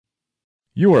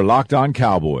You are Locked On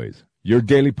Cowboys, your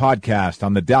daily podcast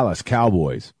on the Dallas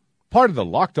Cowboys. Part of the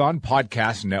Locked On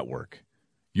Podcast Network,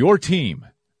 your team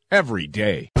every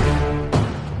day.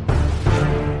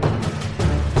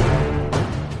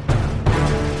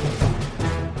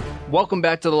 Welcome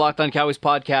back to the Locked On Cowboys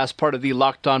podcast, part of the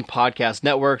Locked On Podcast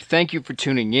Network. Thank you for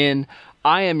tuning in.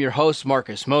 I am your host,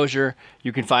 Marcus Mosher.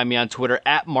 You can find me on Twitter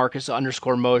at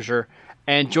Marcus_Mosher.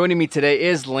 And joining me today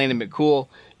is Landon McCool.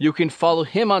 You can follow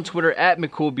him on Twitter at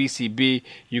McCoolBCB.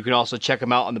 You can also check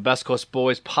him out on the Best Coast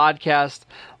Boys podcast.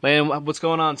 Landon, what's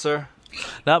going on, sir?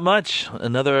 Not much.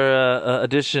 Another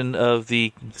edition of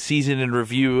the season in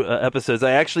review episodes.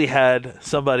 I actually had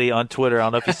somebody on Twitter. I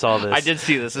don't know if you saw this. I did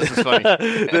see this. This is funny.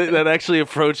 that actually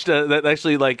approached. That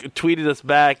actually tweeted us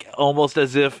back almost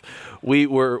as if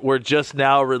we're just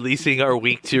now releasing our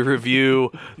week 2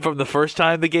 review from the first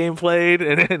time the game played,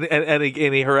 and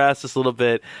he harassed us a little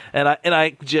bit, and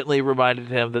I gently reminded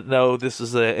him that no, this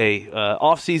is a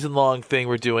off season long thing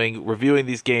we're doing, reviewing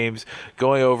these games,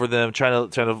 going over them, trying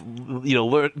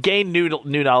to gain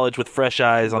new knowledge with fresh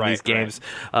eyes on these games.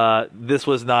 Right. This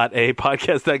was not a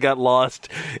podcast that got lost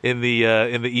in the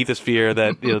ethosphere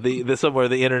that the somewhere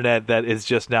the internet that is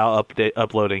just now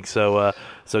uploading. So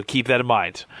keep that in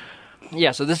mind.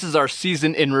 Yeah, so this is our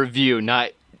season in review,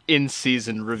 not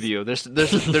in-season review.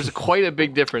 There's quite a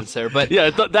big difference there, but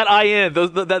yeah, that IN,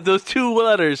 those two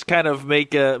letters kind of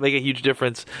make a huge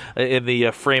difference in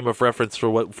the frame of reference for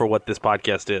what this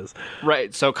podcast is.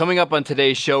 Right. So coming up on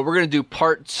today's show, we're going to do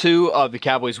part 2 of the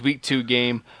Cowboys Week 2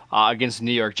 game against the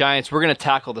New York Giants. We're going to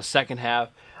tackle the second half.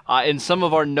 In some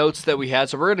of our notes that we had,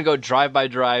 so we're going to go drive by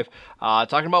drive,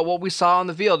 talking about what we saw on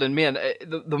the field. And man,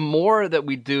 the more that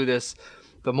we do this,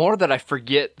 the more that I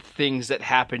forget things that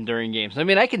happened during games. I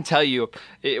mean, I can tell you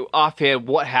offhand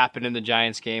what happened in the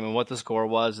Giants game and what the score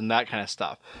was and that kind of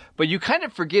stuff. But you kind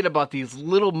of forget about these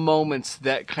little moments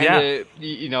that kind of,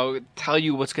 tell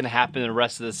you what's going to happen in the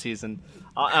rest of the season.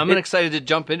 I'm excited to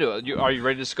jump into it. Are you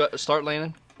ready to start,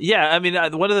 Landon? Yeah, I mean,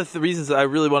 one of the reasons that I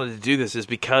really wanted to do this is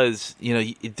because,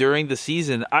 during the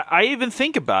season, I even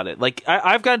think about it. Like,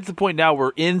 I've gotten to the point now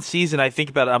where in season I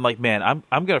think about it. I'm like, man,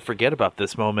 I'm going to forget about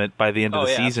this moment by the end of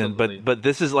the season. Absolutely. But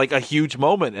this is like a huge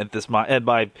moment at this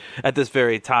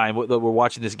very time that we're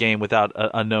watching this game without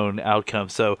a known outcome.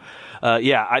 So,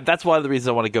 that's one of the reasons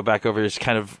I want to go back over is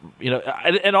kind of,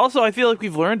 and also I feel like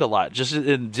we've learned a lot just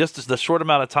in just the short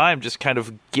amount of time, just kind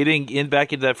of getting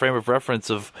back into that frame of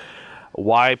reference of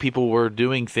why people were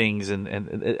doing things,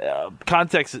 and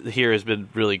context here has been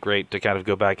really great to kind of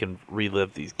go back and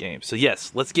relive these games. So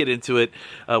yes, let's get into it.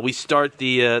 We start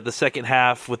the second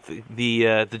half with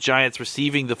the Giants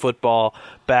receiving the football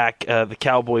back. The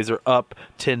Cowboys are up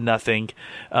 10-0,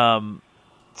 and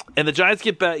the Giants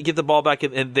get the ball back,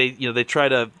 and they try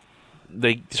to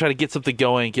get something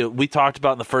going. We talked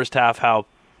about in the first half how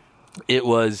it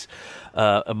was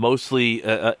mostly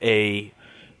a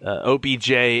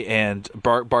OBJ and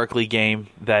Barkley game,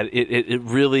 that it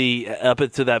really up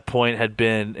until that point had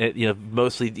been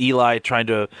mostly Eli trying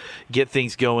to get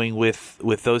things going with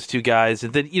those two guys,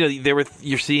 and then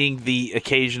you're seeing the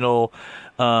occasional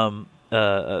toss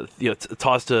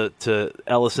to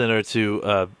Ellison or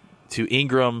to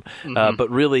Ingram, but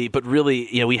really,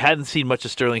 we hadn't seen much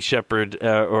of Sterling Shepard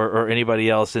or anybody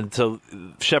else, and so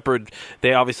Shepard,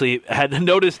 they obviously had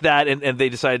noticed that, and they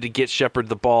decided to get Shepard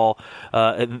the ball,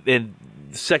 and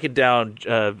second down,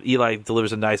 Eli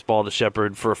delivers a nice ball to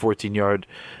Shepard for a 14-yard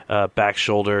back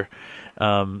shoulder,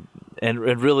 and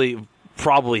really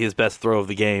probably his best throw of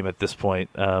the game at this point,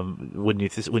 wouldn't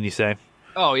you say?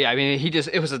 Oh, yeah. I mean,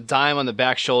 it was a dime on the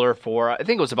back shoulder for, I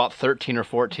think it was about 13 or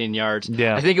 14 yards.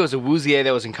 Yeah. I think it was a Wouzier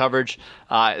that was in coverage.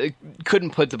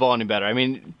 Couldn't put the ball any better. I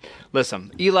mean,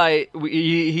 listen, Eli,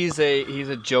 he's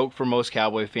a joke for most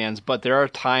Cowboy fans, but there are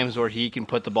times where he can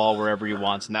put the ball wherever he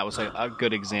wants, and that was a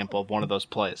good example of one of those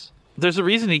plays. There's a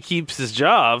reason he keeps his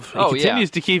job. He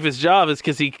continues to keep his job is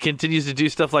because he continues to do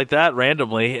stuff like that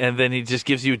randomly, and then he just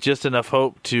gives you just enough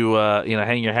hope to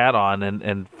hang your hat on,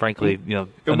 and frankly, we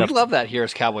love that here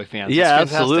as Cowboy fans. Yeah,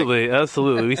 absolutely.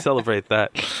 We celebrate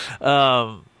that.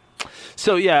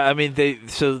 So yeah, I mean they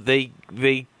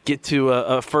get to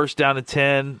a first down and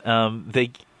 10.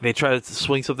 They try to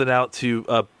swing something out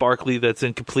to Barkley that's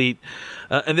incomplete,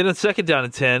 and then on second down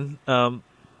and 10.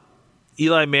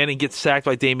 Eli Manning gets sacked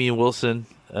by Damian Wilson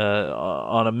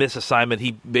on a misassignment.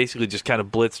 He basically just kind of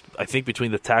blitzed, I think,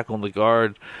 between the tackle and the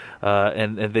guard,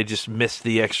 and they just missed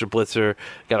the extra blitzer.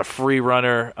 Got a free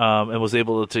runner and was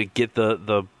able to get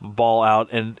the ball out.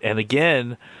 And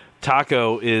again,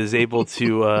 Taco is able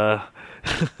to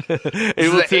This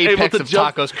is the apex of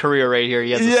Taco's career right here.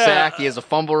 He has a sack, he has a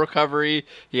fumble recovery,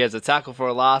 he has a tackle for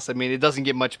a loss. I mean, it doesn't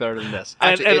get much better than this.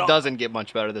 Actually, it doesn't get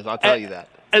much better than this. I'll tell you that.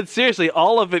 And seriously,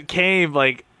 all of it came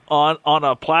like on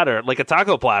a platter, like a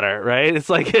taco platter, right? It's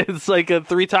like a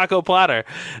 3-taco platter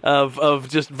of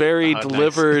just very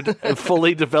delivered,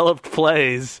 fully developed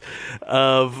plays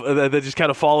that just kind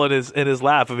of fall in his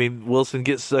lap. I mean, Wilson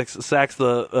sacks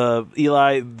the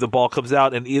Eli, the ball comes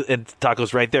out, and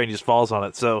Taco's right there, and he just falls on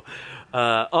it. So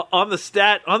on the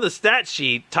stat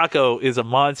sheet, Taco is a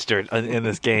monster in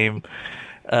this game.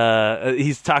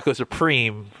 He's Taco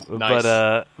Supreme, nice.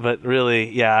 but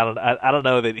really, yeah, I don't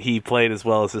know that he played as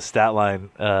well as his stat line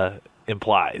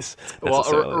implies. Well,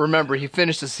 remember, he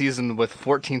finished the season with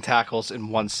 14 tackles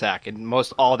and 1 sack, and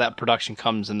all that production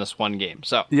comes in this one game.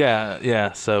 So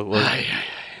yeah. So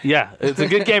yeah, it's a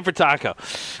good game for Taco.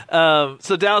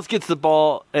 So Dallas gets the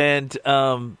ball, and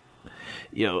on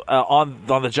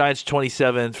the Giants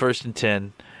 27, 1st and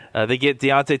 10. They get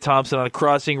Deontay Thompson on a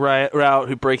crossing route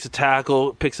who breaks a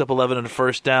tackle, picks up 11 on a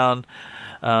first down,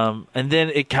 and then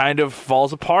it kind of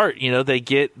falls apart. They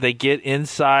get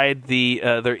inside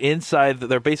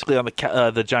they're basically on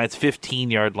the Giants'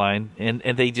 15-yard line, and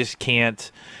they just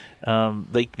can't.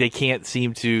 They can't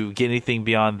seem to get anything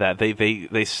beyond that. They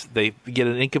get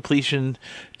an incompletion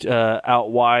out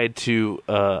wide to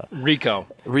Rico.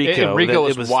 Rico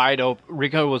was wide open.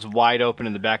 Rico was wide open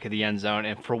in the back of the end zone,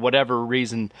 and for whatever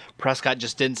reason, Prescott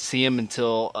just didn't see him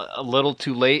until a little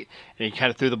too late, and he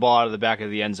kind of threw the ball out of the back of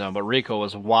the end zone. But Rico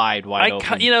was wide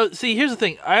open. See, here's the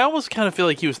thing. I almost kind of feel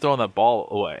like he was throwing that ball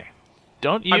away.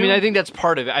 Don't you? I mean, I think that's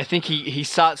part of it. I think he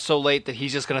saw it so late that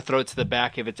he's just going to throw it to the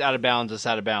back. If it's out of bounds, it's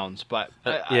out of bounds. But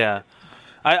I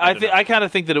kind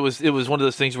of think that it was one of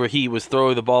those things where he was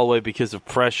throwing the ball away because of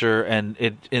pressure, and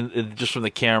it just from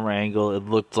the camera angle, it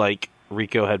looked like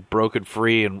Rico had broken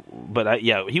free, but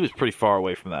he was pretty far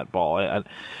away from that ball.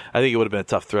 I think it would have been a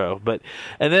tough throw.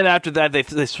 And then after that, they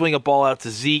swing a ball out to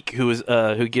Zeke,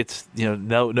 who gets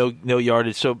no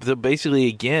yardage. So basically,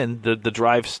 again, the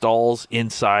drive stalls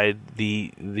inside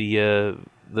the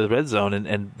red zone,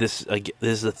 and this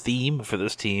is a theme for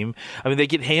this team. I mean, they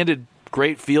get handed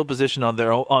great field position on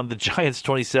the Giants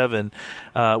 27,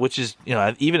 which is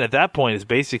even at that point is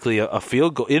basically a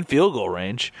field goal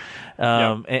range,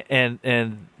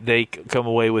 and they come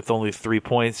away with only 3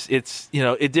 points. It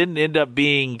didn't end up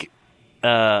being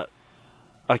a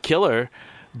killer,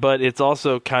 but it's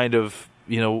also kind of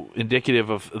indicative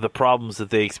of the problems that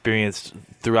they experienced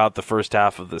throughout the first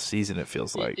half of the season. It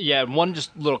feels like. Yeah, one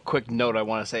just little quick note I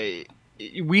want to say: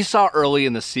 we saw early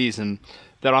in the season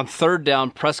that on 3rd down,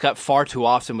 Prescott far too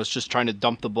often was just trying to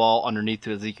dump the ball underneath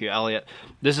to Ezekiel Elliott.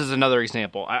 This is another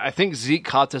example. I think Zeke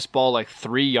caught this ball like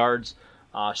 3 yards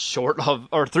short of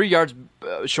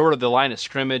the line of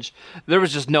scrimmage. There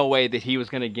was just no way that he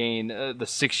was going to gain the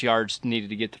 6 yards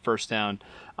needed to get the first down.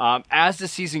 As the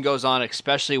season goes on,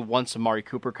 especially once Amari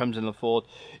Cooper comes in the fold,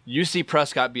 you see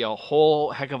Prescott be a whole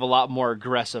heck of a lot more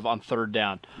aggressive on 3rd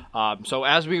down. So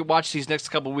as we watch these next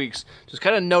couple weeks, just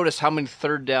kind of notice how many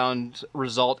 3rd downs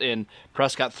result in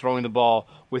Prescott throwing the ball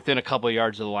within a couple of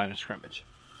yards of the line of scrimmage.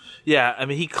 Yeah, I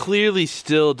mean, he clearly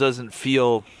still doesn't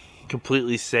feel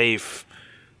completely safe,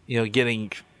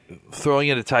 throwing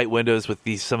into tight windows with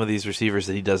some of these receivers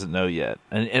that he doesn't know yet,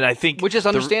 and I think which is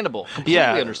understandable, completely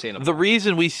understandable. The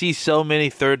reason we see so many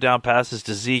 3rd down passes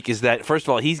to Zeke is that first of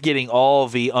all, he's getting all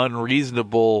the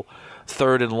unreasonable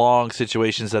 3rd and long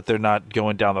situations that they're not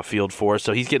going down the field for,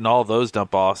 so he's getting all of those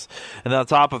dump offs, and then on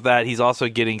top of that, he's also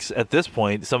getting at this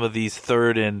point some of these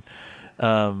 3rd and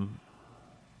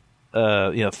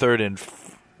 3rd and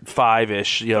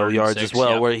 5-ish yards 6, as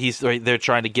well, where they're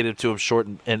trying to get it to him short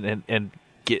and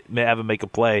have him make a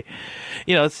play.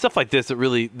 It's stuff like this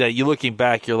that you looking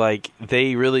back, you're like,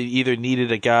 they really either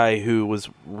needed a guy who was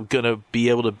going to be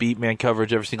able to beat man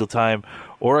coverage every single time,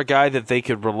 or a guy that they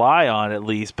could rely on at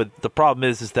least. But the problem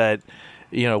is that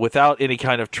without any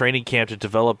kind of training camp to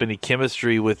develop any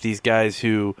chemistry with these guys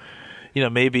who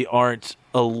maybe aren't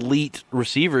elite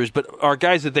receivers, but are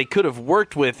guys that they could have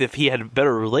worked with if he had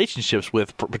better relationships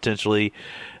with potentially.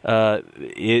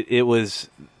 It was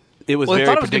very predictable. They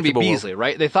thought it was going to be Beasley,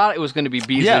 right? They thought it was going to be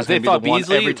Beasley. Yeah, they thought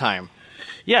Beasley every time.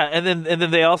 Yeah, and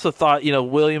then they also thought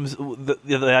Williams, the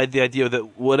idea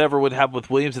that whatever would happen with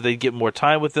Williams, that they'd get more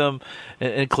time with them,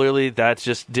 and clearly that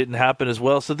just didn't happen as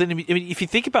well. So then, I mean, if you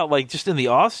think about just in the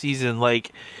off season,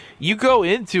 you go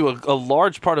into a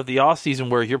large part of the off season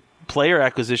where your player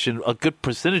acquisition, a good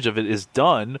percentage of it is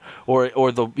done, or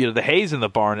the hay's in the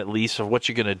barn at least of what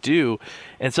you're going to do,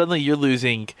 and suddenly you're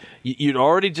losing. You'd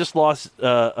already just lost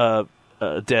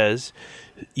Dez,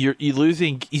 you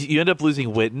end up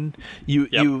losing Witten.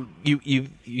 You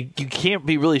can't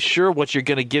be really sure what you're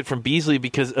going to get from Beasley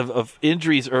because of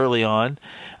injuries early on,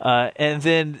 and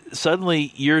then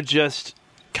suddenly you're just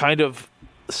kind of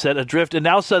set adrift, and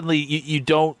now suddenly you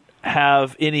don't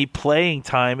have any playing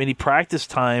time, any practice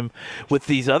time with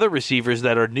these other receivers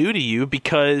that are new to you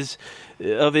because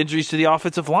of injuries to the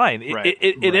offensive line. Right.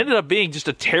 It ended up being just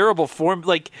a terrible form.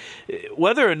 Like,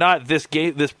 whether or not this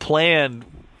plan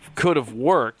could have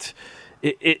worked,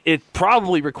 it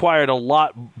probably required a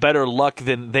lot better luck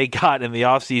than they got in the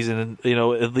offseason,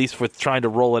 at least with trying to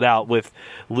roll it out with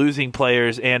losing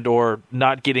players and or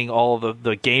not getting all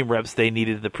the game reps they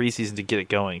needed in the preseason to get it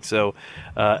going. So,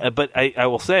 but I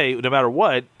will say, no matter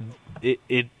what,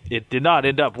 it did not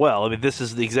end up well. I mean, this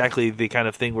is exactly the kind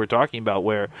of thing we're talking about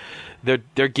where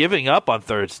they're giving up on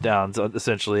third downs,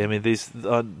 essentially. I mean,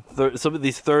 some of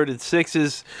these 3rd and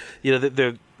 6s,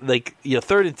 they're like,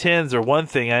 third and 10s are one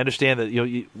thing. I understand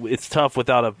that it's tough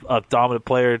without a dominant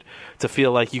player to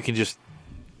feel like you can just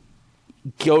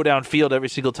go downfield every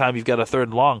single time you've got a 3rd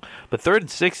and long. But 3rd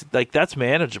and 6, like, that's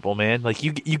manageable, man. Like,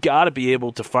 you got to be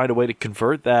able to find a way to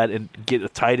convert that and get a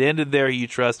tight end in there you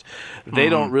trust. They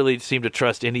don't really seem to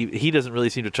trust he doesn't really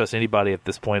seem to trust anybody at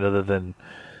this point other than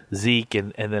Zeke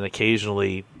and then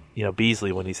occasionally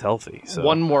Beasley when he's healthy. So.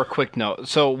 One more quick note.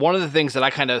 So one of the things that I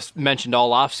kind of mentioned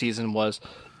all offseason was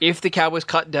if the Cowboys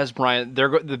cut Dez Bryant,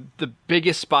 the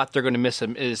biggest spot they're going to miss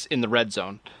him is in the red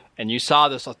zone. And you saw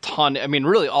this a ton, I mean,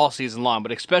 really all season long,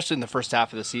 but especially in the first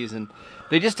half of the season.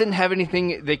 They just didn't have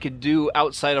anything they could do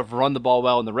outside of run the ball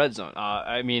well in the red zone.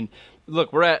 I mean,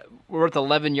 look, we're at the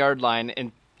 11-yard line,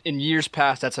 and in years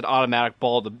past, that's an automatic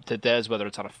ball to Dez, whether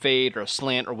it's on a fade or a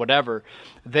slant or whatever.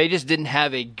 They just didn't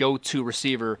have a go-to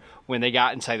receiver when they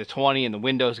got inside the 20 and the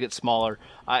windows get smaller.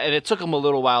 And it took them a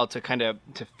little while to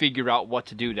figure out what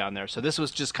to do down there. So this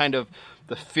was just kind of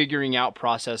the figuring out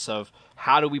process of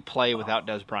how do we play without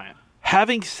Dez Bryant.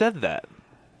 Having said that,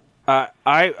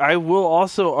 I will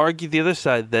also argue the other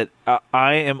side that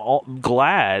I am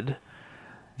glad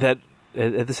that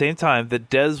at the same time that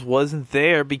Dez wasn't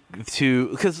there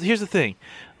because here's the thing.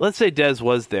 Let's say Dez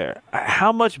was there.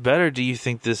 How much better do you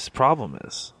think this problem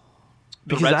is?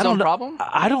 Because the red zone problem?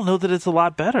 I don't know that it's a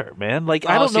lot better, man. Like,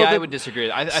 I don't know. I would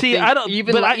disagree. I think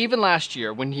even last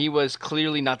year when he was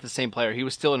clearly not the same player, he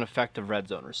was still an effective red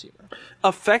zone receiver.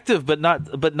 Effective, but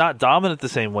not dominant the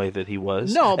same way that he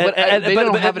was. No, but they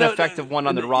don't have an effective one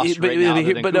on the roster right now.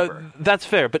 Cooper. That's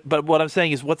fair. But what I'm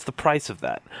saying is, what's the price of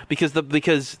that?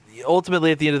 Because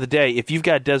ultimately, at the end of the day, if you've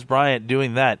got Dez Bryant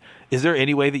doing that, is there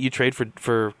any way that you trade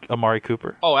for Amari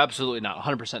Cooper? Oh, absolutely not.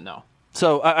 100% no.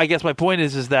 So I guess my point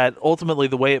is that ultimately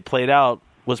the way it played out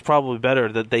was probably better,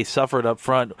 that they suffered up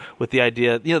front with the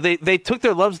idea. They took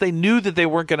their lumps. They knew that they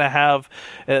weren't going to have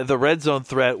the red zone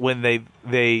threat when they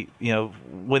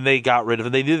got rid of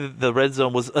it. They knew that the red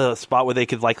zone was a spot where they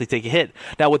could likely take a hit.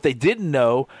 Now, what they didn't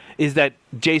know is that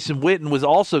Jason Witten was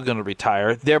also going to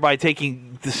retire, thereby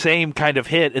taking the same kind of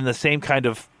hit in the same kind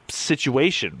of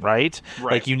situation, right?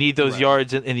 Like, you need those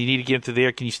yards and you need to get him through the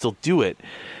air. Can you still do it?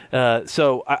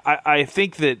 So I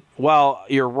think that while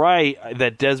you're right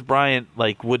that Dez Bryant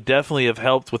would definitely have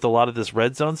helped with a lot of this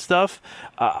red zone stuff,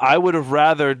 I would have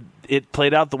rather it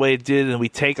played out the way it did and we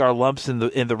take our lumps in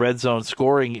the red zone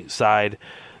scoring side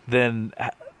than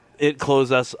it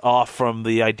close us off from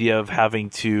the idea of having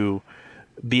to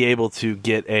be able to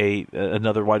get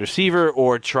another wide receiver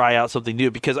or try out something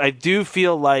new. Because I do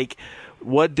feel like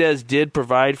what Dez did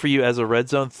provide for you as a red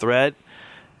zone threat,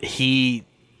 he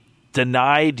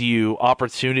denied you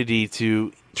opportunity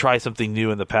to try something new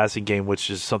in the passing game,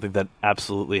 which is something that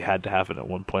absolutely had to happen at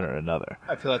one point or another.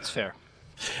 I feel that's fair.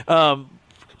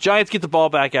 Giants get the ball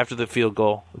back after the field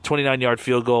goal, 29-yard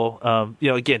field goal.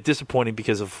 Again, disappointing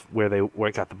because of where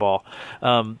it got the ball.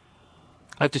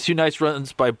 After two nice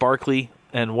runs by Barkley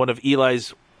and one of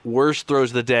Eli's worst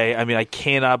throws of the day. I mean, I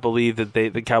cannot believe that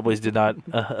the Cowboys did not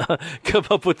come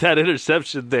up with that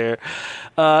interception there.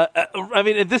 I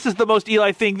mean, this is the most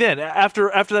Eli thing then. After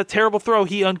that terrible throw,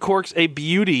 he uncorks a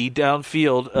beauty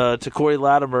downfield to Corey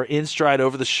Latimer in stride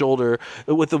over the shoulder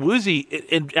with the woozy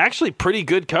and actually pretty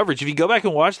good coverage. If you go back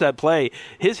and watch that play,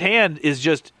 his hand is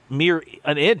just mere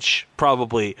an inch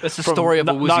probably. That's the story of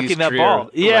knocking that career,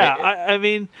 ball. Yeah, right? I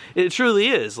mean, it truly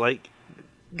is.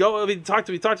 Talk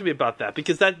to me about that,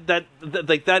 because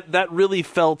that really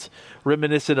felt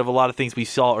reminiscent of a lot of things we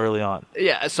saw early on.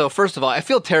 Yeah. So first of all, I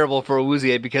feel terrible for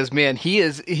Awuzie because man,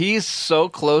 he's so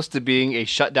close to being a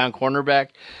shutdown cornerback,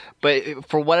 but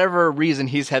for whatever reason,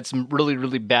 he's had some really,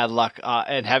 really bad luck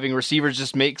and having receivers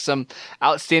just make some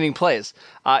outstanding plays.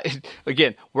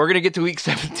 Again, we're going to get to week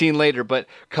 17 later, but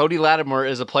Cody Latimer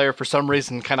is a player for some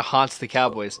reason kind of haunts the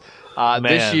Cowboys.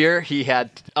 This year, he had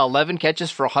 11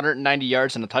 catches for 190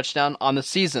 yards and a touchdown on the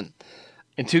season.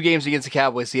 In 2 games against the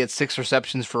Cowboys, he had 6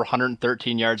 receptions for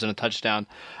 113 yards and a touchdown.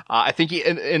 I think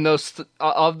in those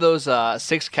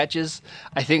 6 catches,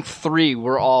 I think 3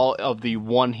 were all of the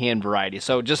one-hand variety.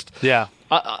 So just kind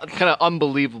of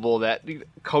unbelievable that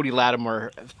Cody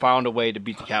Latimer found a way to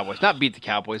beat the Cowboys. Not beat the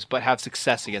Cowboys, but have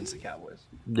success against the Cowboys.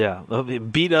 Yeah,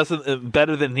 beat us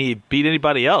better than he beat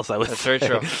anybody else, I would say. That's very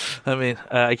true. I mean,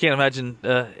 I can't imagine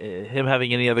him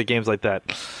having any other games like that.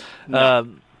 No.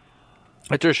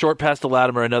 After a short pass to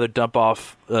Latimer, another dump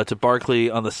off to Barkley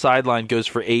on the sideline goes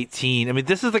for 18. I mean,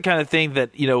 this is the kind of thing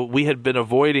that we had been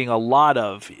avoiding a lot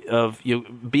of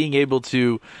being able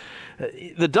to.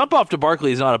 The dump off to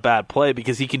Barkley is not a bad play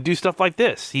because he can do stuff like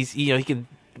this. He can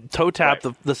toe tap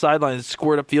the sideline and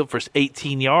squirt upfield for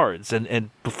 18 yards,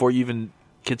 and before you even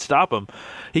could stop him,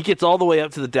 he gets all the way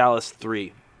up to the Dallas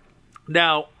 3.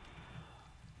 Now,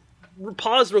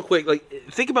 pause real quick.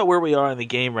 Think about where we are in the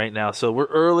game right now. So we're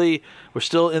early. We're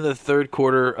still in the third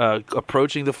quarter,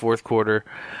 approaching the fourth quarter,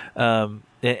 and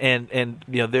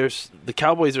there's the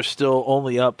Cowboys are still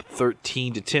only up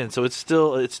 13-10. So it's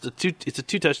a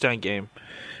 2 touchdown game.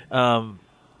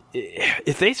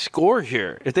 If they score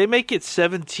here, if they make it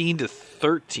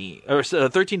 17-13 or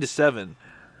 13-7,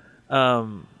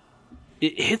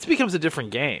 it becomes a different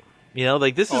game.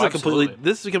 This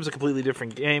becomes a completely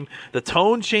different game. The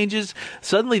tone changes.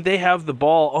 Suddenly they have the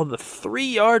ball on the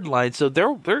 3-yard line, so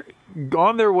they're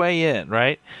on their way in,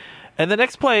 right? And the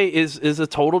next play is a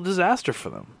total disaster for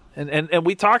them. And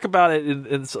we talk about it,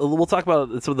 and we'll talk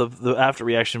about some of the after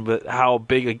reaction, but how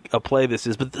big a play this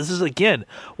is. But this is, again,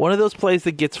 one of those plays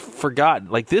that gets forgotten.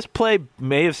 This play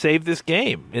may have saved this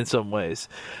game in some ways.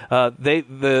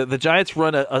 The Giants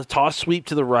run a toss sweep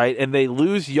to the right, and they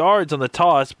lose yards on the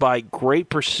toss by great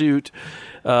pursuit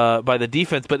by the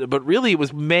defense, but really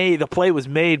the play was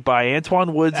made by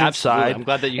Antoine Woods inside. I'm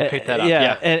glad that you picked that up.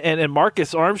 Yeah. And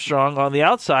Marcus Armstrong on the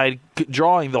outside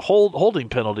drawing the holding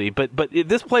penalty. But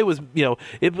this play was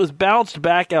it was bounced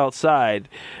back outside.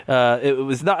 It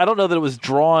was not. I don't know that it was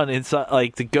drawn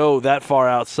inside to go that far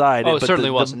outside. Oh, it certainly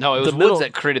wasn't. No, it was Woods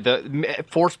that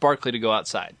forced Barkley to go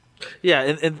outside. Yeah,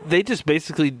 and they just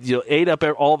basically ate up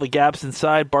all the gaps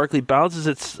inside. Barkley bounces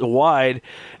it wide,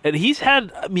 and he's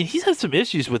had some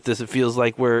issues with this. It feels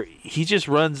like where he just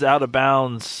runs out of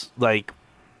bounds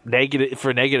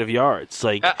negative yards.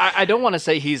 I don't want to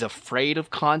say he's afraid of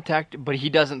contact, but he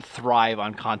doesn't thrive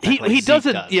on contact. He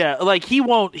doesn't. Does. Yeah, he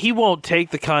won't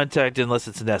take the contact unless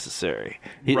it's necessary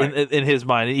in his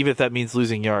mind, even if that means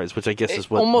losing yards, which I guess is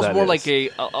what almost that more is. Like a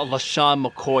LaShawn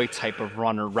McCoy type of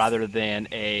runner rather than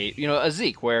a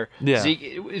Zeke, where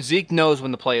Zeke knows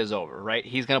when the play is over. Right,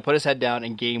 he's going to put his head down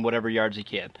and gain whatever yards he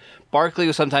can. Barkley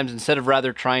was sometimes, instead of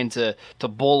rather trying to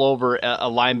bowl over a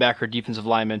linebacker, defensive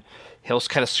lineman, he'll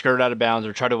kind of skirt out of bounds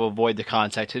or try to avoid the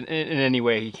contact in any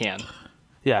way he can.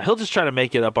 Yeah, he'll just try to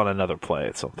make it up on another play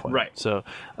at some point. Right. So,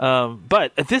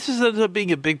 but this ends up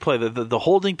being a big play. The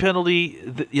holding penalty,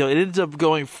 it ends up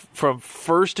going from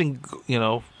first and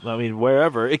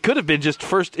wherever. It could have been just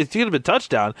first. It could have been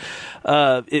touchdown.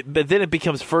 But then it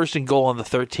becomes first and goal on the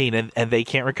 13, and they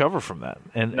can't recover from that.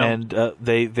 And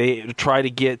they try to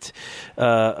get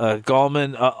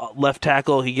Gallman left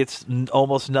tackle. He gets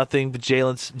almost nothing. But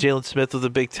Jalen Smith with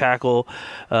a big tackle,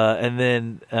 and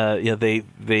then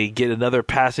they get another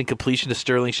passing completion to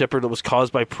Sterling Shepard that was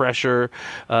caused by pressure.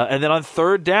 And then on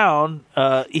third down,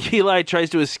 Eli tries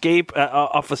to escape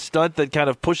off a stunt that kind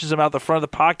of pushes him out the front of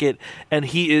the pocket, and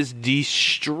he is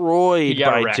destroyed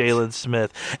by Jalen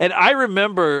Smith. And I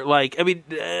remember,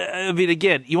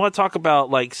 again, you want to talk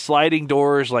about sliding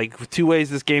doors, 2 ways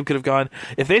this game could have gone.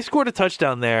 If they scored a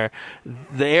touchdown there,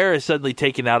 the air is suddenly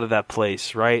taken out of that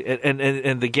place, right?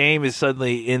 And the game is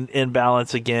suddenly in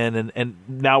balance again, and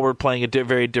now we're playing a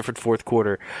very different fourth quarter.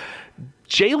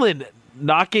 Jalen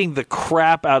knocking the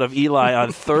crap out of Eli on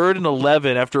 3rd and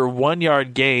 11 after a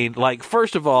 1-yard gain.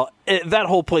 First of all, that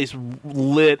whole place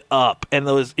lit up and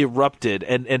it was erupted,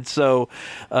 and so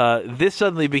this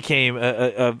suddenly became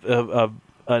an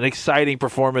exciting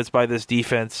performance by this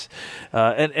defense,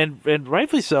 and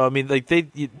rightfully so. I mean, they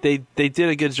did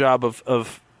a good job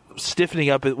of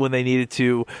stiffening up when they needed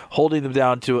to, holding them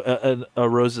down to a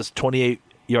Rose's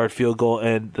 28-yard field goal,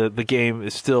 and the game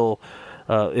is still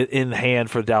in hand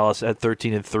for Dallas at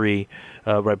 13-3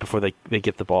 right before they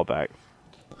get the ball back.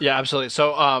 Yeah, absolutely.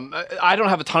 So I don't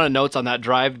have a ton of notes on that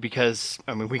drive because,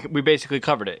 I mean, we basically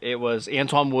covered it. It was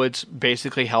Antoine Woods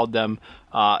basically held them.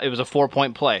 It was a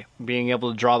 4-point play, being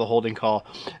able to draw the holding call.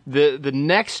 The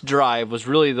next drive was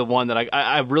really the one that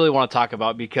I really want to talk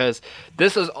about because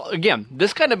this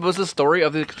kind of was the story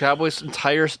of the Cowboys'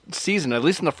 entire season, at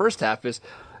least in the first half, is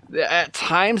at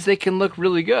times they can look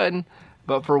really good,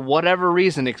 but for whatever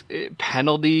reason,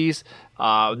 penalties,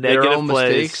 their own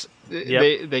mistakes,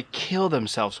 they kill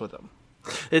themselves with them.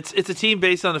 It's a team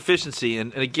based on efficiency,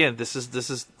 and again, this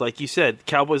is like you said,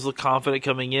 Cowboys look confident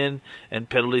coming in, and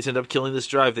penalties end up killing this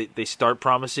drive. They start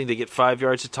promising. They get 5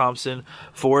 yards to Thompson,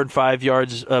 4 and 5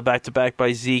 yards back to back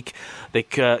by Zeke. They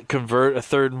convert a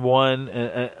 3rd and 1,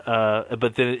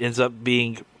 but then it ends up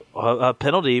being a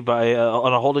penalty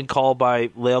on a holding call by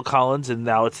La'el Collins, and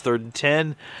now it's 3rd and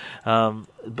 10.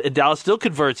 Dallas still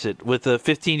converts it with a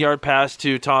 15-yard pass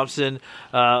to Thompson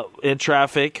in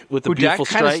traffic with a beautiful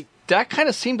strike. Dak kind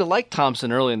of seemed to like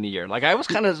Thompson early in the year. Like, I was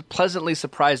kind of pleasantly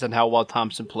surprised on how well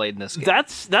Thompson played in this game.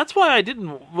 That's why I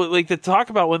didn't like to talk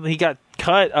about when he got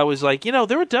cut. I was like,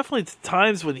 there were definitely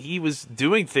times when he was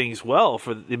doing things well.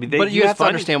 But you have to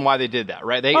understand why they did that,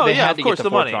 right? They had to get the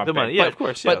money. Yeah, of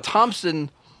course. Yeah. But Thompson,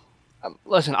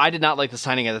 listen, I did not like the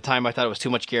signing at the time. I thought it was too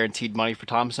much guaranteed money for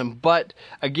Thompson. But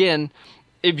again,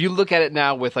 if you look at it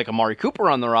now with like Amari Cooper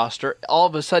on the roster, all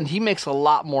of a sudden he makes a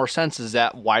lot more sense as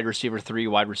that wide receiver 3,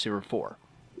 wide receiver 4.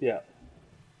 Yeah.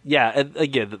 Yeah, and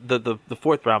again, the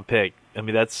 4th round pick, I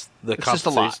mean, that's the it's just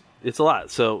a lot. It's a lot.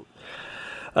 So,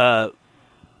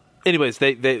 anyways,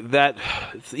 they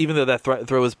even though that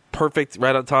throw was perfect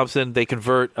right on Thompson, they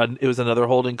convert. It was another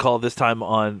holding call, this time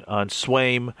on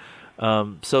Swaim.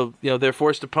 So, they're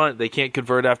forced to punt. They can't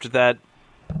convert after that.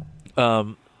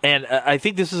 And I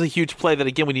think this is a huge play that,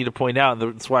 again, we need to point out,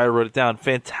 and that's why I wrote it down.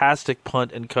 Fantastic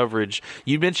punt and coverage.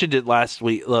 You mentioned it last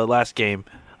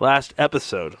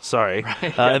episode, sorry,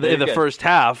 right. Yeah, in the first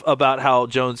half, about how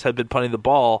Jones had been punting the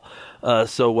ball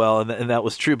so well, and that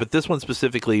was true. But this one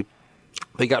specifically,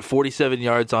 they got 47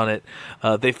 yards on it.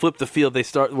 They flipped the field. They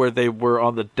start where they were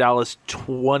on the Dallas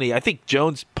 20. I think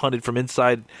Jones punted from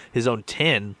inside his own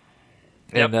 10.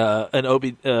 Yep. And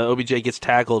OBJ gets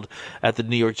tackled at the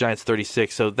New York Giants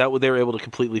 36. So they were able to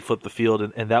completely flip the field,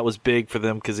 and that was big for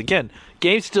them because, again,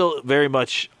 game's still very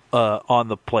much on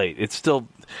the plate. It's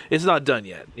not done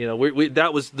yet.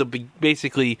 That was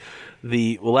basically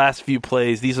the last few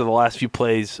plays. These are the last few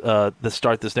plays that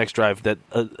start this next drive that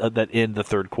end the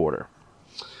third quarter.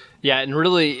 Yeah, and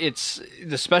really, it's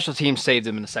the special team saved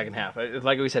them in the second half.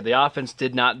 Like we said, the offense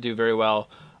did not do very well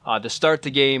to start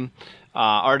the game.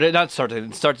 Or not start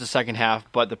the second half,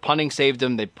 but the punting saved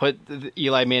them. They put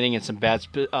Eli Manning in some bad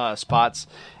spots,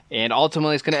 and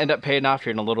ultimately it's going to end up paying off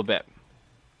here in a little bit.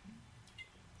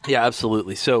 Yeah,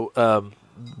 absolutely. So,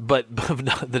 but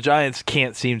the Giants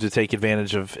can't seem to take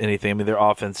advantage of anything. I mean, their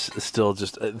offense is still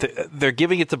just they're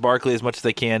giving it to Barkley as much as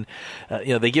they can.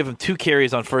 They give him 2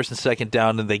 carries on 1st and 2nd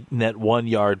down, and they net 1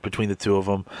 yard between the two of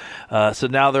them. So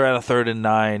now they're at a 3rd and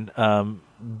 9.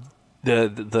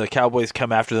 The Cowboys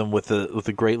come after them with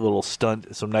a great little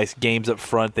stunt, some nice games up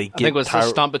front. I think it was the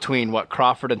stunt between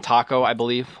Crawford and Taco, I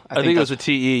believe. I think it was a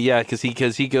TE, yeah, because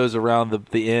he goes around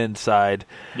the inside,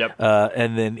 yep,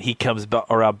 and then he comes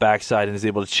around backside and is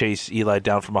able to chase Eli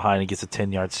down from behind and gets a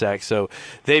 10-yard sack. So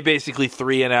they basically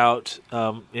 3 and out.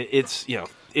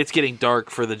 It's getting dark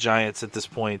for the Giants at this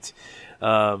point,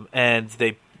 and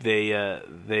they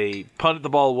punted the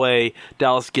ball away.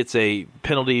 Dallas gets a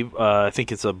penalty. I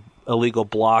think it's a illegal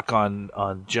block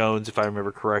on Jones, if I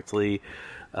remember correctly,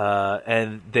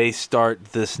 and they start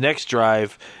this next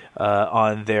drive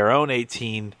on their own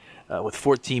 18 with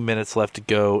 14 minutes left to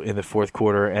go in the fourth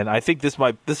quarter. And I think this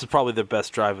is probably their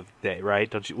best drive of the day,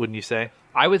 right? Wouldn't you say?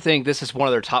 I would think this is one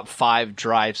of their top 5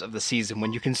 drives of the season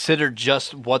when you consider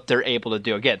just what they're able to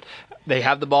do. Again, they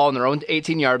have the ball on their own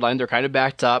 18-yard line. They're kind of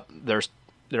backed up.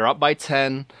 They're up by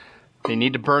 10. They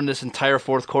need to burn this entire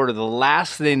fourth quarter. The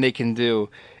last thing they can do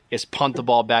is punt the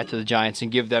ball back to the Giants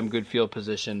and give them good field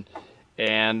position.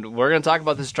 And we're going to talk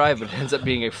about this drive, but it ends up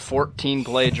being a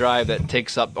 14-play drive that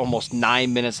takes up almost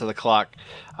 9 minutes of the clock.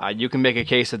 You can make a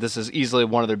case that this is easily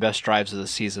one of their best drives of the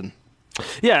season.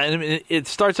 Yeah, and I mean, it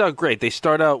starts out great. They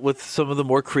start out with some of the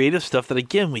more creative stuff that,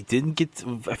 again, we didn't get.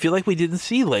 I feel like we didn't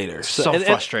see later. So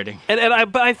frustrating. And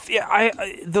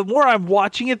the more I'm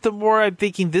watching it, the more I'm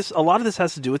thinking a lot of this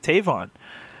has to do with Tavon.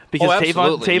 Because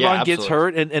Tavon gets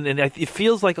hurt, and it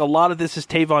feels like a lot of this is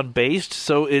Tavon based.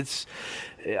 So it's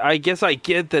I guess I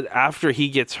get that after he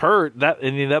gets hurt, that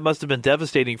must have been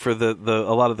devastating for the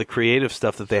a lot of the creative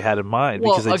stuff that they had in mind.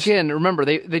 Well, because remember,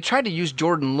 they tried to use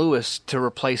Jordan Lewis to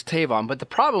replace Tavon, but the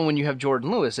problem when you have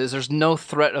Jordan Lewis is there's no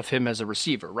threat of him as a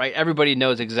receiver, right? Everybody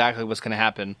knows exactly what's going to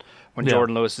happen when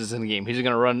Jordan Lewis is in the game. He's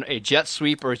going to run a jet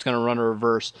sweep or he's going to run a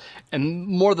reverse, and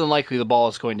more than likely the ball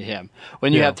is going to him.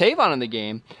 When you have Tavon in the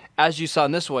game, as you saw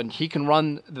in this one, he can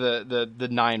run the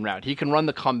 9 route. He can run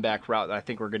the comeback route that I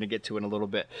think we're going to get to in a little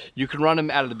bit. You can run him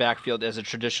out of the backfield as a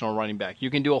traditional running back. You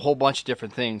can do a whole bunch of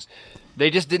different things. They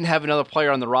just didn't have another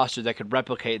player on the roster that could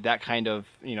replicate that kind of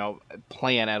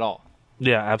plan at all.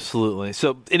 Yeah, absolutely.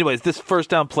 So, anyways, this first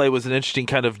down play was an interesting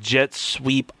kind of jet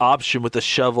sweep option with the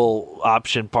shovel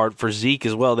option part for Zeke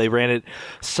as well. They ran it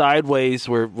sideways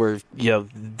where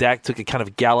Dak took a kind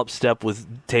of gallop step with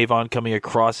Tavon coming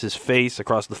across his face,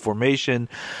 across the formation.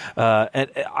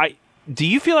 Do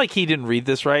you feel like he didn't read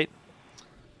this right?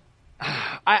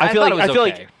 I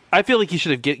feel like he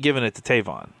should have given it to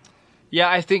Tavon.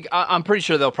 Yeah, I'm pretty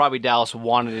sure probably Dallas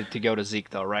wanted it to go to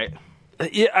Zeke though, right?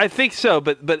 Yeah, I think so,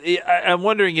 but I'm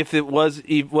wondering if it was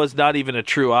not even a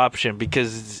true option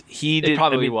because it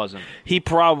probably wasn't. He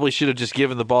probably should have just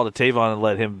given the ball to Tavon and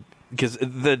let him, because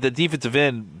the defensive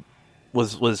end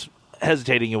was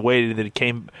hesitating and waiting, and then he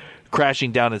came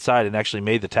crashing down inside and actually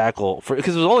made the tackle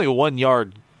because it was only a 1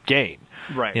 yard gain.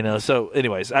 Right. So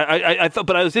anyways, I thought,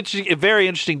 but it was interesting, a very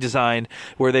interesting design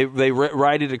where they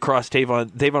ride it across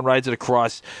Tavon rides it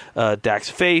across Dak's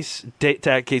face.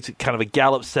 Dak takes kind of a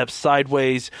gallop step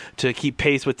sideways to keep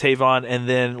pace with Tavon, and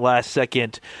then last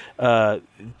second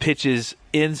pitches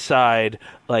inside,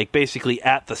 like basically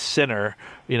at the center,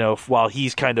 while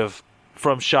he's kind of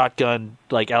from shotgun,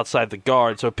 like outside the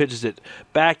guard. So it pitches it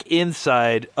back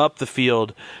inside, up the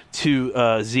field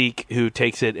to Zeke, who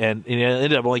takes it and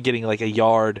ended up only getting like a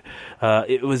yard.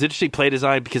 It was interesting play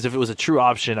design because if it was a true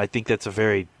option, I think that's a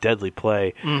very deadly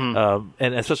play. Mm-hmm.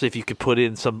 And especially if you could put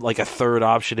in some like a third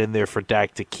option in there for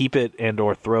Dak to keep it and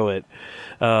or throw it.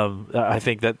 I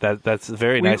think that's a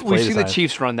very nice play design. We've seen the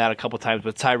Chiefs run that a couple times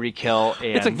with Tyreek Hill.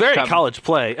 And it's a very college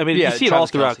play. I mean, you see it all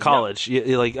throughout college.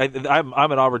 Yeah. I'm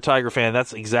an Auburn Tiger fan.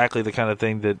 That's exactly the kind of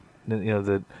thing that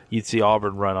that you'd see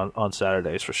Auburn run on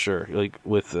Saturdays for sure, like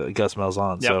with Gus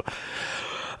Malzahn.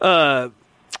 Yep.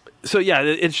 So yeah,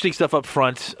 interesting stuff up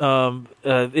front.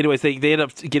 Anyways, they end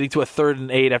up getting to a 3rd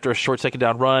and 8 after a short second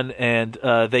down run, and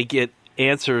they get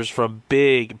answers from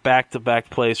big back-to-back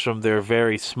plays from their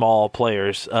very small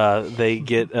players. They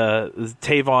get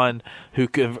Tavon, who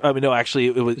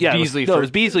it was Beasley. It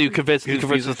was Beasley who converts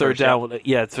the third down.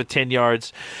 Yeah, it's for 10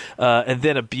 yards, and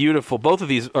then a beautiful. Both of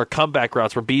these are comeback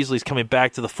routes where Beasley's coming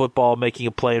back to the football, making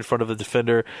a play in front of the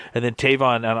defender, and then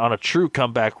Tavon on a true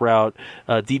comeback route,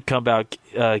 deep comeback,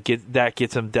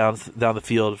 gets him down the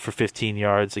field for 15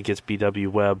 yards against B.W.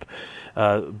 Webb.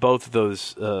 Both of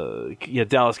those,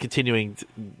 Dallas continuing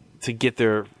to get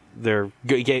their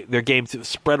game to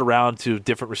spread around to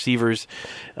different receivers,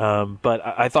 but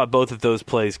I thought both of those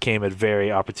plays came at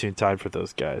very opportune time for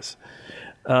those guys.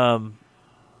 So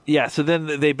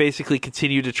then they basically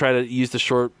continue to try to use the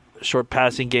short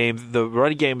passing game. The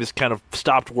running game has kind of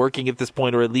stopped working at this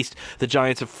point, or at least the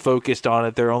Giants have focused on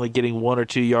it. They're only getting 1 or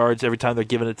 2 yards every time they're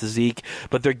giving it to Zeke,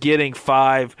 but they're getting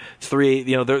 5, 3.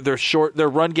 Their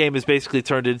run game is basically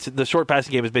turned into the short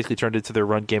passing game is basically turned into their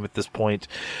run game at this point.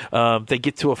 They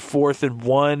get to a 4th and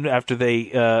 1 after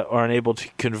they are unable to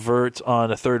convert on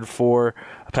a 3rd and 4.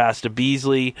 Pass to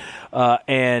Beasley,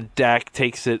 and Dak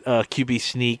takes it QB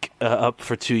sneak up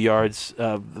for 2 yards.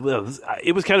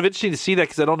 It was kind of interesting to see that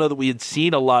because I don't know that we had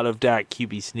seen a lot of Dak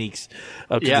QB sneaks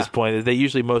up to this point. They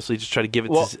usually mostly just try to give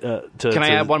it to. Can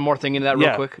I add one more thing into that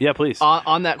real quick? Yeah, please.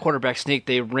 On that quarterback sneak,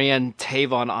 they ran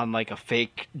Tavon on like a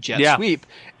fake jet sweep,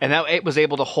 and that it was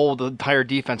able to hold the entire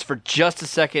defense for just a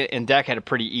second, and Dak had a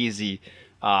pretty easy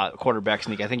quarterback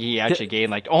sneak. I think he actually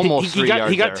gained like almost 3 yards.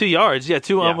 He got 2 yards.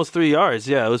 Almost 3 yards.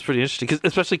 Yeah, it was pretty interesting,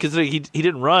 especially because he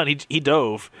didn't run. He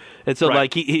dove, and so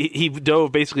like he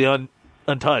dove basically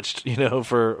untouched,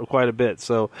 for quite a bit.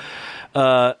 So,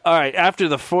 all right, after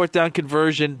the 4th down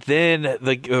conversion, then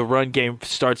the run game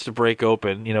starts to break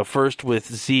open. First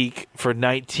with Zeke for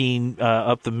 19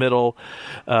 up the middle.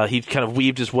 He kind of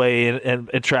weaved his way in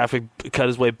and traffic, cut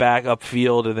his way back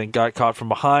upfield, and then got caught from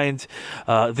behind.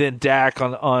 Then Dak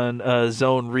on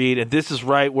zone read, and this is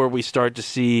right where we start to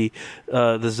see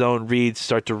the zone reads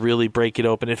start to really break it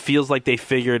open. It feels like they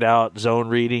figured out zone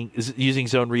reading, using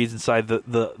zone reads inside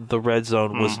the red zone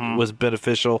zone was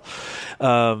beneficial.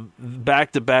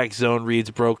 Back-to-back zone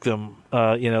reads broke them.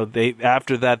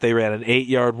 After that they ran an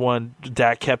 8-yard one.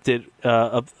 Dak kept it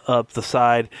up the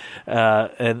side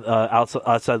and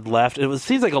outside left. It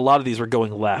seems like a lot of these were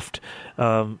going left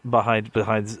behind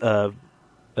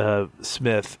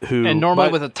Smith, who and normally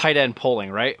with a tight end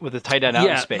pulling, right, with a tight end out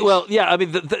in space. Well, yeah, I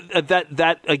mean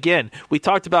that again we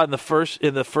talked about in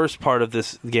the first part of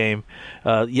this game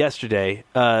yesterday.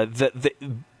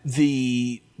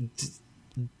 The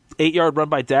 8-yard run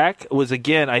by Dak was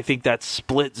again, I think, that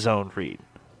split zone read.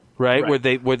 Right? Where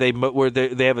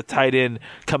they have a tight end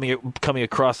coming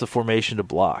across the formation to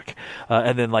block,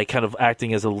 and then like kind of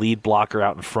acting as a lead blocker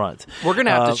out in front. We're gonna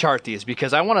have to chart these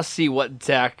because I want to see what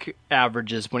Dak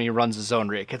averages when he runs a zone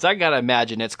read, because I gotta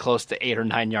imagine it's close to 8 or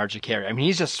 9 yards a carry. I mean,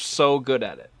 he's just so good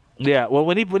at it. Yeah, well,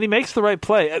 when he makes the right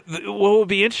play, what will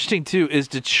be interesting too is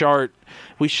to chart.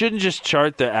 We shouldn't just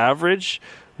chart the average.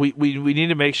 We need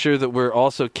to make sure that we're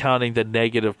also counting the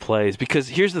negative plays, because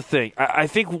here's the thing. I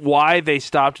think why they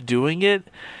stopped doing it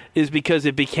is because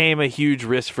it became a huge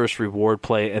risk versus reward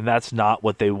play, and that's not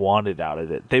what they wanted out of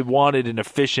it. They wanted an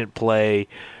efficient play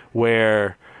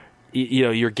where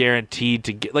you're guaranteed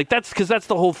to get, like, that's because that's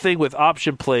the whole thing with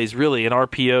option plays really, and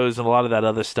RPOs and a lot of that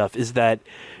other stuff, is that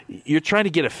you're trying to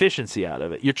get efficiency out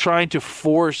of it. You're trying to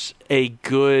force a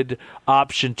good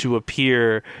option to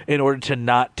appear in order to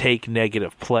not take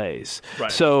negative plays. Right.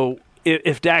 So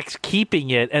if Dak's keeping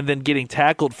it and then getting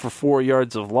tackled for 4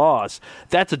 yards of loss,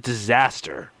 that's a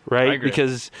disaster, right?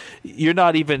 Because you're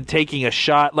not even taking a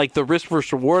shot. Like, the risk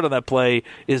versus reward on that play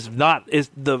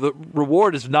the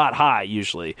reward is not high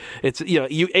usually. It's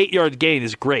 8-yard gain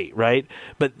is great, right?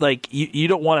 But like you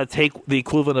don't want to take the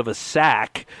equivalent of a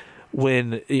sack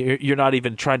when you're not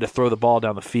even trying to throw the ball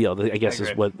down the field, I guess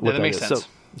is what that makes is. sense.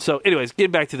 So anyways,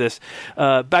 getting back to this,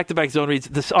 back-to-back zone reads.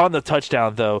 This on the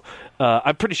touchdown, though,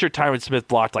 I'm pretty sure Tyron Smith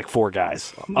blocked like 4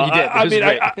 guys. He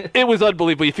did. It was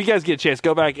unbelievable. If you guys get a chance,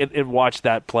 go back and watch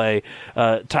that play.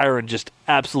 Tyron just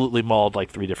absolutely mauled like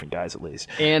 3 different guys at least.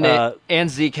 And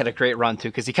Zeke had a great run too,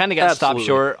 because he kind of got stopped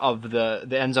short of the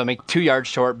end zone, 2 yards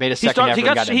short, made a second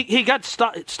effort. He got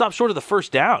stopped short of the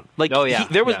first down. Like,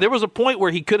 there was a point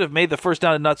where he could have made the first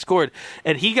down and not scored,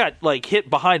 and he got like hit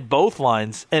behind both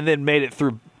lines and then made it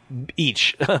through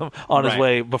each on his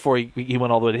way before he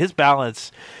went all the way. His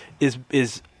balance is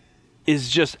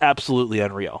just absolutely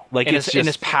unreal. Like, and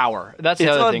his power. That's the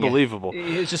other thing. It's unbelievable.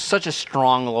 It's just such a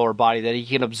strong lower body that he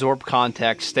can absorb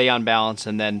contact, stay on balance,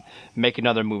 and then make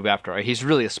another move after. He's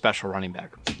really a special running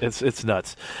back. It's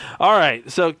nuts. All right,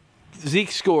 so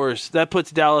Zeke scores. That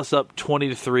puts Dallas up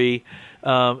 20-3.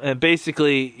 And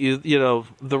basically,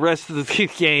 the rest of the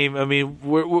game. I mean,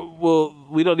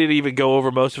 we don't need to even go over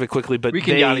most of it quickly, but we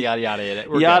can yada it.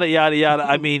 Yada.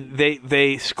 I mean,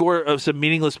 they score some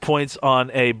meaningless points on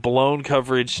a blown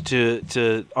coverage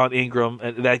on Ingram,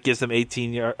 and that gives them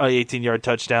 18-yard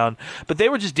touchdown. But they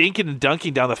were just dinking and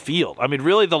dunking down the field. I mean,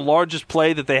 really, the largest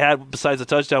play that they had besides the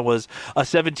touchdown was a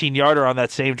 17-yarder on that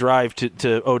same drive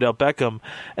to Odell Beckham,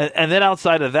 and then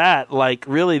outside of that, like,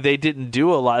 really, they didn't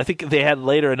do a lot. I think they had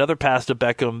later another pass to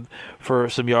Beckham for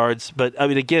some yards, but I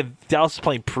mean, again, Dallas is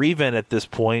playing prevent at this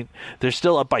point. They're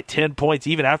still up by 10 points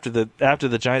even after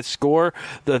the Giants score.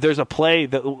 There's a play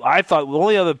that I thought, the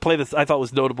only other play that I thought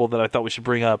was notable that I thought we should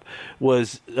bring up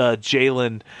was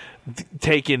Jalen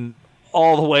taking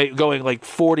all the way, going like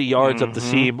 40 yards up the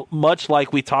seam, much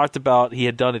like we talked about he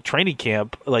had done at training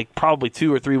camp, like probably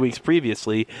 2 or 3 weeks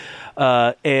previously,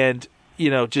 and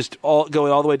just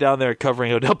going all the way down there,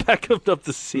 covering Odell Beckham up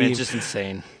the seam. Man, it's just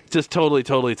insane. Just totally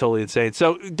insane.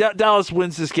 So Dallas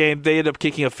wins this game. They end up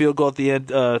kicking a field goal at the end,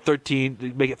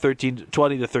 13, make it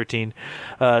 20-13.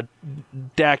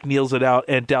 Dak kneels it out,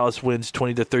 and Dallas wins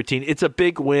 20-13. It's a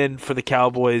big win for the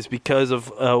Cowboys because of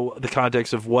the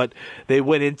context of what they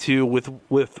went into with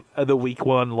the Week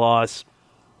 1 loss,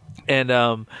 and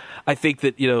I think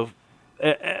that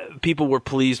people were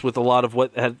pleased with a lot of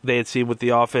what they had seen with the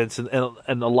offense, and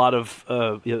a lot of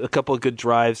a couple of good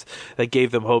drives that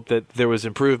gave them hope that there was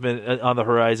improvement on the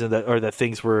horizon, that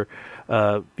things were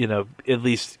at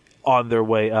least on their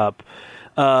way up.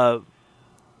 So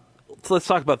let's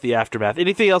talk about the aftermath.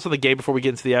 Anything else on the game before we get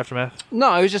into the aftermath?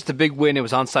 No, it was just a big win. It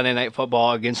was on Sunday Night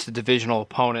Football against a divisional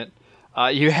opponent.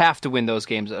 You have to win those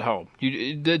games at home.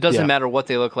 It doesn't matter what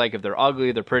they look like. If they're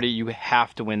ugly, they're pretty, you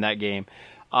have to win that game.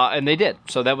 And they did.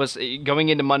 So that was going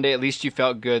into Monday. At least you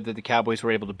felt good that the Cowboys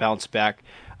were able to bounce back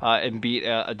and beat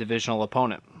a divisional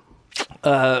opponent.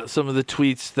 Some of the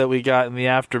tweets that we got in the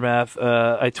aftermath,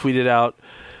 I tweeted out,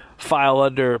 file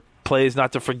under plays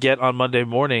not to forget on Monday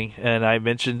morning, and I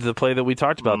mentioned the play that we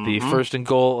talked about, the first and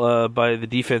goal by the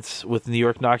defense with New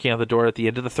York knocking on the door at the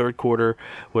end of the third quarter,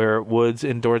 where Woods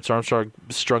and Dorrance Armstrong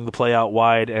strung the play out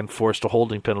wide and forced a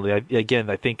holding penalty.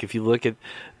 I think if you look at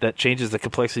that, changes the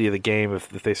complexity of the game if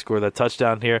they score that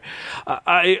touchdown here.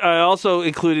 I also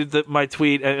included my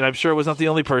tweet, and I'm sure I was not the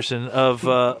only person, of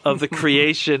the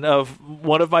creation of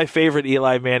one of my favorite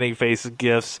Eli Manning face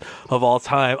gifs of all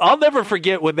time. I'll never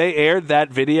forget when they aired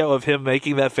that video of him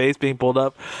making that face being pulled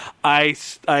up. I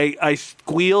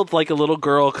squealed like a little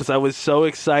girl because I was so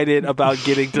excited about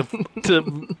getting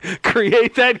to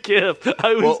create that gif.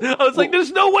 I was like,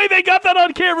 "There's no way they got that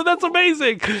on camera. That's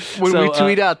amazing." When we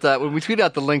tweet out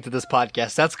the link to this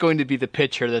podcast, that's going to be the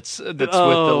picture that's with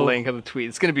the link of the tweet.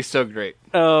 It's going to be so great.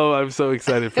 Oh, I'm so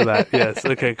excited for that. Yes.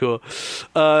 Okay, cool.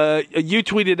 You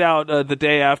tweeted out the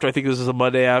day after, I think this was a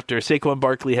Monday after, Saquon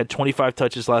Barkley had 25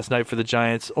 touches last night for the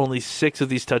Giants. Only 6 of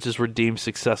these touches were deemed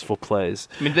successful plays.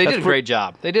 I mean, they did a great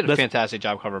job. They did a fantastic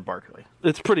job covering Barkley.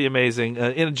 It's pretty amazing.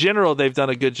 In general, they've done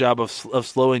a good job of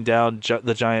slowing down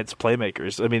the Giants'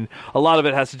 playmakers. I mean, a lot of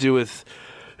it has to do with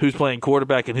who's playing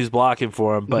quarterback and who's blocking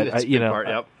for him. But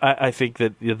I think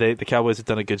that the Cowboys have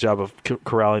done a good job of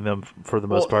corralling them for the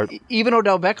most part. Even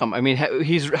Odell Beckham. I mean,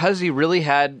 has he really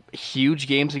had huge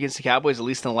games against the Cowboys? At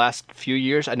least in the last few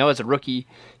years. I know as a rookie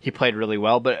he played really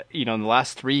well, but in the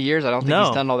last 3 years, I don't think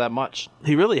he's done all that much.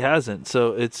 He really hasn't.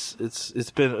 So it's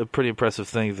been a pretty impressive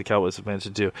thing the Cowboys have managed to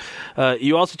do.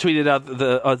 You also tweeted out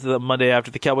the Monday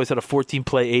after the Cowboys had a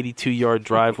 14-play, 82-yard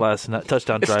drive touchdown drive last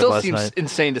night. It still seems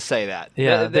insane to say that.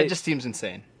 Yeah, that just seems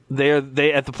insane. They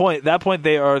at that point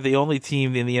they are the only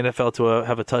team in the NFL to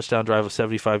have a touchdown drive of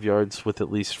 75 yards with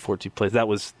at least 14 plays. That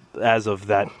was as of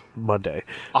that Monday.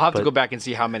 I'll have to go back and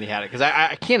see how many had it because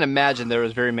I can't imagine there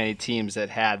was very many teams that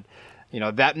had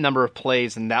that number of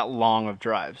plays and that long of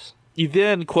drives. You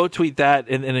then quote tweet that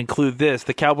and include this.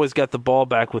 The Cowboys got the ball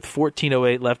back with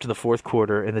 14:08 left in the fourth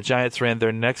quarter, and the Giants ran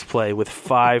their next play with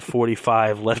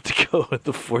 5:45 left to go in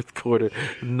the fourth quarter.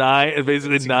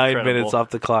 Basically 9 minutes off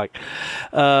the clock.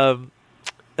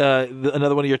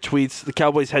 Another one of your tweets, the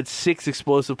Cowboys had 6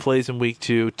 explosive plays in week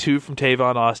 2, 2 from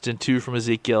Tavon Austin, 2 from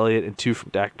Ezekiel Elliott, and 2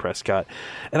 from Dak Prescott.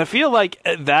 And I feel like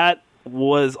that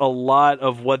was a lot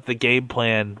of what the game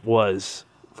plan was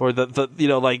for the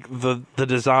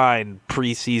design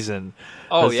preseason.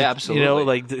 Oh, yeah,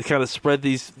 absolutely. To kind of spread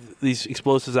these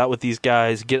explosives out with these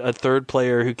guys, get a third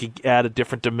player who could add a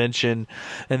different dimension,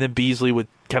 and then Beasley would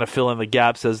kind of fill in the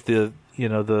gaps as the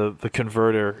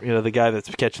converter, the guy that's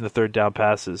catching the third down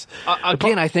passes.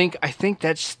 Again, I think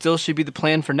that still should be the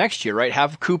plan for next year, right?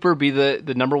 Have Cooper be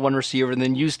the number one receiver and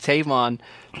then use Tavon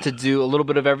to do a little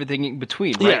bit of everything in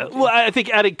between, right? Yeah, well, I think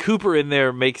adding Cooper in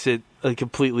there makes it a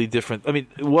completely different. I mean,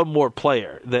 one more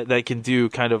player that can do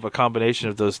kind of a combination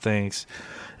of those things.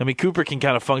 I mean, Cooper can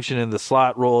kind of function in the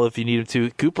slot role if you need him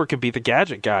to. Cooper can be the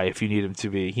gadget guy if you need him to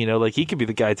be. He can be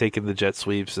the guy taking the jet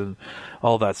sweeps and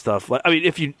all that stuff. I mean,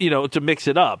 if you to mix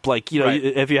it up, right.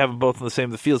 If you have them both on the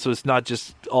same field, so it's not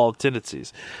just all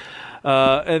tendencies.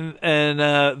 Finally,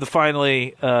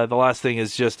 the last thing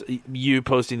is just you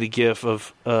posting the GIF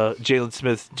of Jalen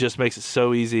Smith just makes it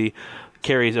so easy.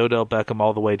 Carries Odell Beckham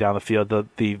all the way down the field.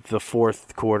 The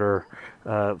fourth quarter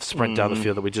sprint down the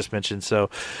field that we just mentioned. So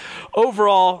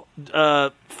overall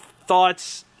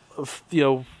thoughts of,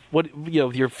 your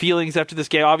feelings after this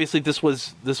game. Obviously this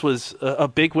was a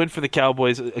big win for the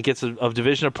Cowboys against a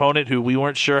division opponent who we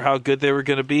weren't sure how good they were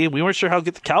going to be. We weren't sure how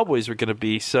good the Cowboys were going to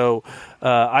be. So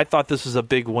I thought this was a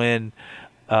big win.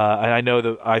 And I know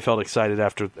that I felt excited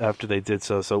after they did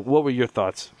so. So what were your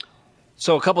thoughts?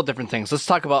 So a couple different things. Let's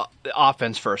talk about the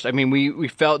offense first. I mean, we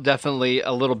felt definitely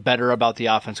a little better about the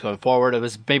offense going forward. It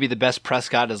was maybe the best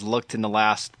Prescott has looked in the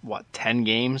last, 10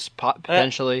 games,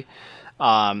 potentially.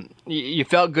 You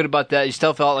felt good about that. You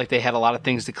still felt like they had a lot of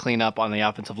things to clean up on the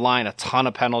offensive line, a ton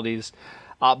of penalties.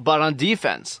 But on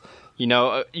defense,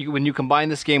 when you combine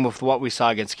this game with what we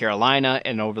saw against Carolina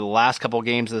and over the last couple of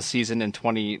games of the season in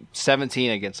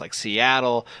 2017 against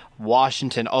Seattle,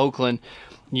 Washington, Oakland,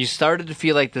 you started to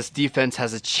feel like this defense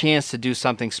has a chance to do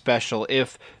something special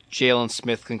if Jalen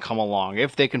Smith can come along,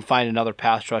 if they can find another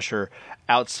pass rusher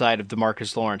outside of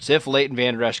DeMarcus Lawrence, if Leighton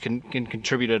Vander Esch can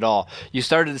contribute at all. You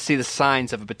started to see the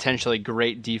signs of a potentially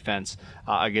great defense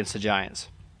against the Giants.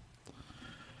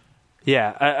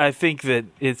 Yeah, I think that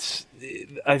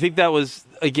that was,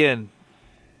 again,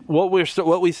 what we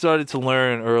started to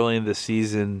learn early in the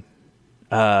season,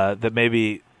 that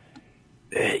maybe,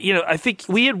 I think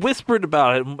we had whispered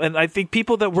about it, and I think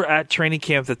people that were at training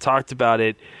camp that talked about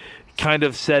it kind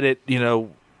of said it,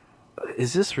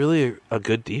 is this really a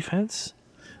good defense?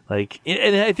 Like,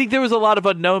 and I think there was a lot of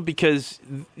unknown because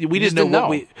we didn't know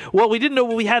we didn't know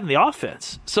what we had in the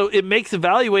offense. So it makes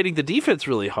evaluating the defense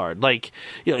really hard. Like,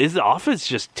 is the offense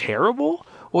just terrible?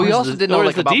 Well, we also didn't know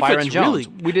about Byron Jones.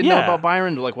 Really, we didn't know about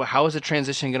Byron. Like, how is the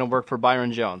transition going to work for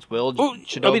Byron Jones? Who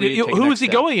is he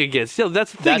going against?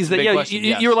 That's the thing. Is that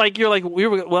you're like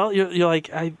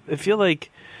I feel like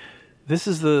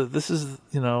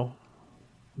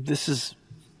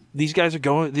these guys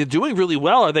they're doing really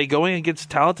well. Are they going against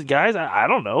talented guys? I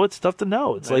don't know. It's tough to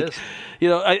know. It's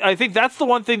I think that's the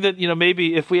one thing that,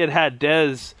 maybe if we had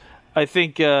Dez, I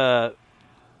think a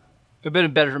bit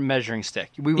of better measuring stick.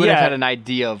 We would have had an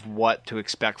idea of what to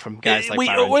expect from guys like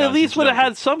Byron Jones. Or at least would have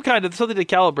had some kind of something to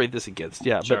calibrate this against.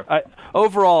 Yeah, sure. But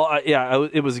overall,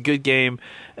 it was a good game,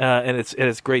 and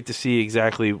it's great to see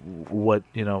exactly what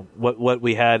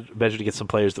we had measured against some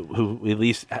players who at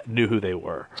least knew who they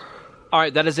were. All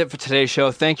right, that is it for today's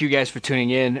show. Thank you guys for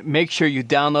tuning in. Make sure you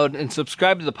download and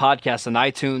subscribe to the podcast on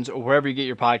iTunes or wherever you get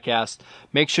your podcasts.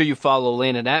 Make sure you follow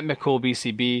Landon at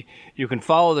McCoolBCB. You can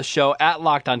follow the show at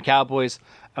Locked On Cowboys,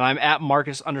 and I'm at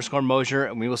Marcus_Mosher,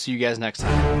 and we will see you guys next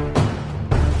time.